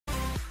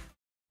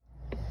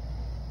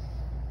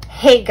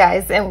Hey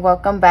guys, and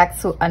welcome back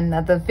to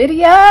another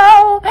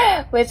video,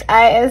 which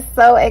I am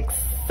so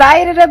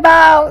excited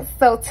about.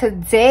 So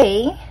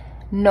today,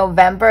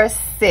 November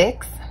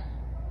 6th,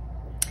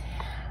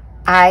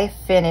 I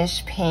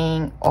finished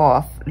paying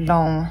off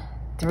loan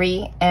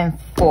 3 and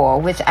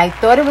 4, which I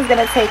thought it was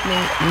going to take me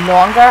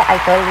longer. I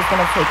thought it was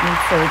going to take me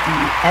till the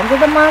end of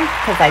the month,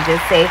 because I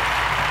just say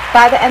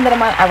by the end of the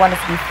month I wanted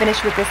to be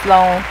finished with this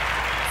loan.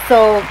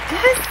 So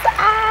yes,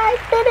 I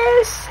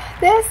finished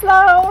this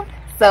loan.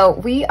 So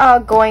we are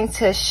going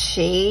to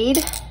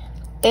shade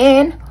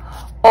in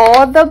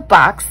all the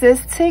boxes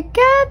together.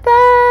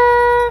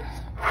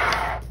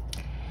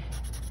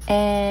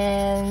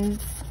 And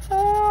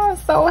oh, I'm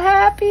so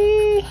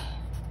happy.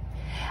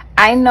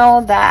 I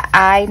know that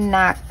I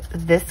knocked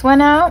this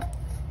one out.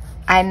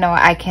 I know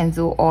I can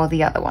do all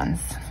the other ones.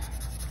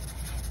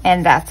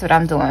 And that's what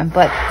I'm doing.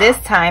 But this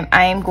time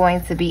I am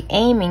going to be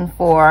aiming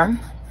for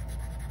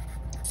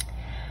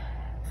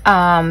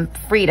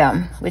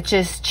freedom, which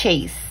is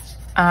chase.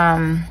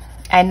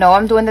 I know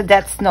I'm doing the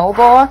debt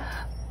snowball,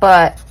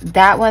 but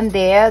that one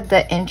there,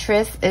 the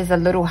interest is a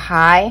little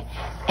high,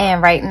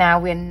 and right now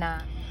we're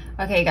not.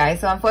 Okay guys,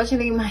 so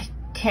unfortunately my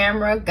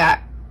camera got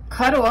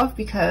cut off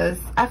because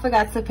I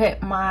forgot to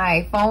put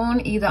my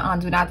phone either on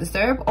do not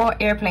disturb or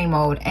airplane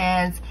mode.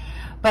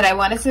 But I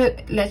wanted to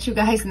let you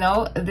guys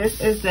know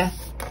this is the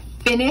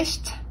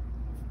finished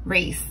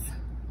race,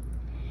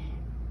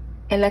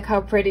 and look how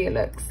pretty it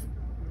looks.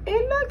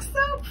 It looks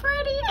so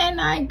pretty. And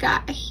I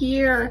got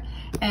here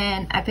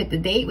and I put the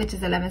date, which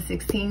is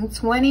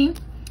 11/16/20,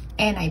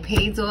 and I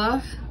paid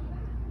off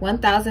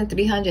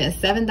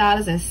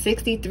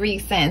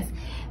 $1,307.63.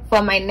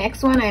 For my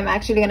next one, I'm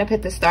actually going to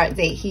put the start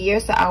date here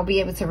so I'll be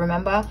able to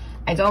remember.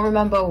 I don't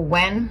remember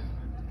when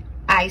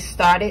I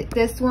started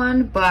this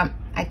one, but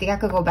I think I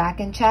could go back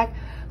and check.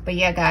 But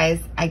yeah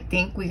guys, I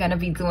think we're going to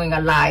be doing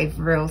a live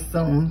real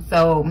soon.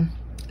 So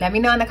let me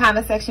know in the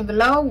comment section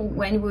below,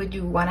 when would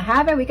you want to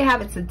have it? We can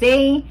have it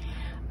today,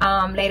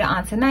 later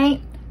on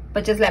tonight,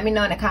 but just let me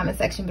know in the comment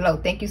section below.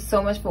 Thank you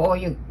so much for all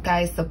you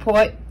guys'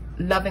 support,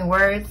 loving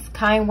words,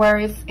 kind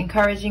words,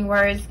 encouraging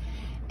words,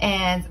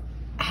 and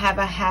have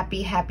a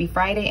happy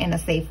Friday and a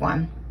safe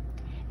one.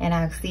 And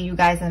I'll see you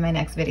guys in my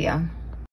next video.